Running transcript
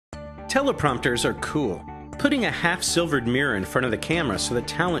Teleprompters are cool. Putting a half-silvered mirror in front of the camera so the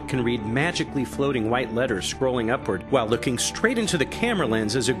talent can read magically floating white letters scrolling upward while looking straight into the camera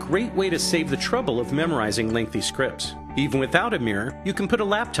lens is a great way to save the trouble of memorizing lengthy scripts. Even without a mirror, you can put a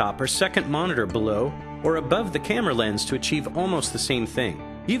laptop or second monitor below or above the camera lens to achieve almost the same thing.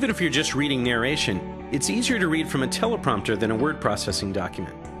 Even if you're just reading narration, it's easier to read from a teleprompter than a word processing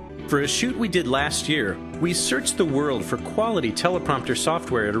document. For a shoot we did last year, we searched the world for quality teleprompter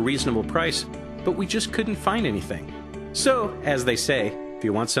software at a reasonable price, but we just couldn't find anything. So, as they say, if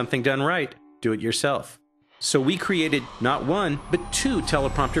you want something done right, do it yourself. So we created not one, but two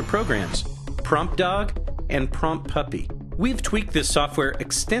teleprompter programs, PromptDog and PromptPuppy. We've tweaked this software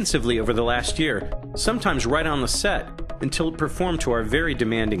extensively over the last year, sometimes right on the set, until it performed to our very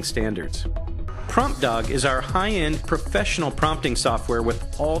demanding standards. PromptDog is our high-end professional prompting software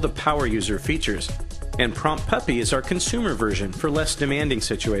with all the power user features, and PromptPuppy is our consumer version for less demanding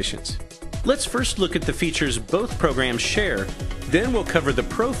situations. Let's first look at the features both programs share, then we'll cover the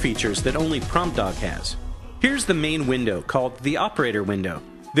pro features that only PromptDog has. Here's the main window, called the operator window.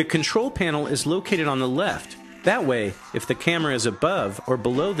 The control panel is located on the left. That way, if the camera is above or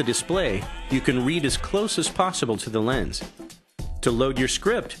below the display, you can read as close as possible to the lens. To load your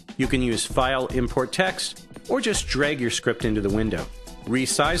script, you can use File, Import Text, or just drag your script into the window.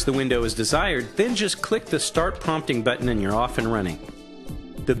 Resize the window as desired, then just click the Start Prompting button and you're off and running.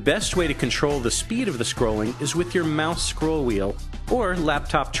 The best way to control the speed of the scrolling is with your mouse scroll wheel or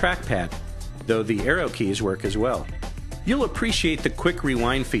laptop trackpad, though the arrow keys work as well. You'll appreciate the Quick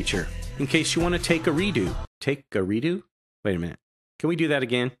Rewind feature, in case you want to take a redo. Take a redo? Wait a minute. Can we do that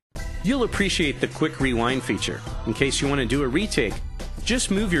again? You'll appreciate the Quick Rewind feature, in case you want to do a retake.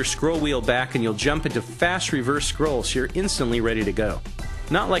 Just move your scroll wheel back and you'll jump into fast reverse scroll so you're instantly ready to go.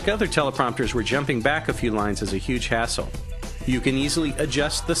 Not like other teleprompters where jumping back a few lines is a huge hassle. You can easily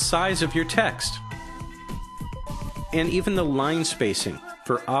adjust the size of your text and even the line spacing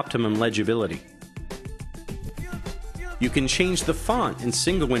for optimum legibility. You can change the font in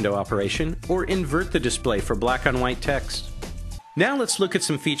single window operation or invert the display for black on white text. Now let's look at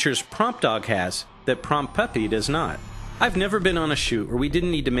some features PromptDog has that PromptPuppy does not. I've never been on a shoot where we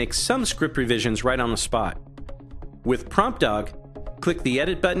didn't need to make some script revisions right on the spot. With PromptDog, click the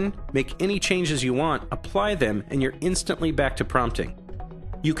edit button, make any changes you want, apply them, and you're instantly back to prompting.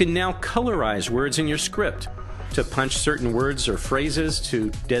 You can now colorize words in your script to punch certain words or phrases, to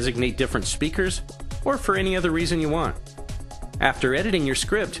designate different speakers, or for any other reason you want. After editing your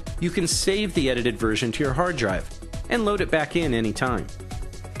script, you can save the edited version to your hard drive and load it back in anytime.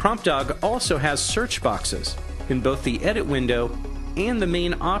 PromptDog also has search boxes in both the edit window and the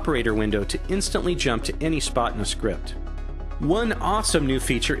main operator window to instantly jump to any spot in a script. One awesome new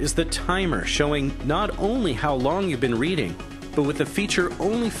feature is the timer, showing not only how long you've been reading, but with a feature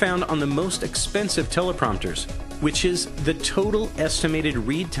only found on the most expensive teleprompters, which is the total estimated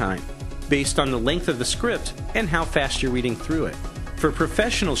read time, based on the length of the script and how fast you're reading through it. For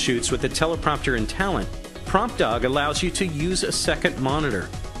professional shoots with a teleprompter and talent, PromptDog allows you to use a second monitor,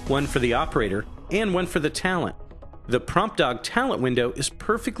 one for the operator and one for the talent. The PromptDog talent window is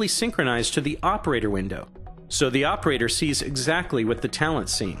perfectly synchronized to the operator window, so the operator sees exactly what the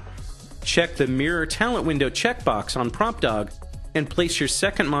talent's seeing. Check the Mirror Talent Window checkbox on PromptDog and place your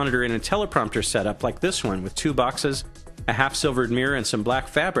second monitor in a teleprompter setup like this one with two boxes, a half-silvered mirror, and some black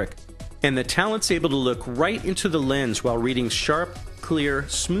fabric, and the talent's able to look right into the lens while reading sharp, clear,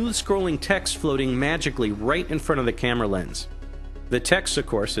 smooth-scrolling text floating magically right in front of the camera lens. The text, of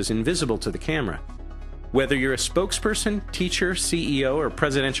course, is invisible to the camera. Whether you're a spokesperson, teacher, CEO, or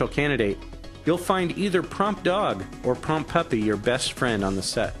presidential candidate, you'll find either PromptDog or PromptPuppy your best friend on the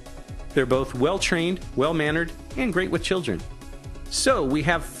set. They're both well-trained, well-mannered, and great with children. So we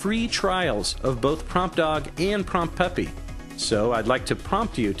have free trials of both PromptDog and PromptPuppy. So I'd like to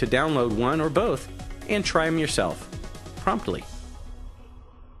prompt you to download one or both and try them yourself promptly.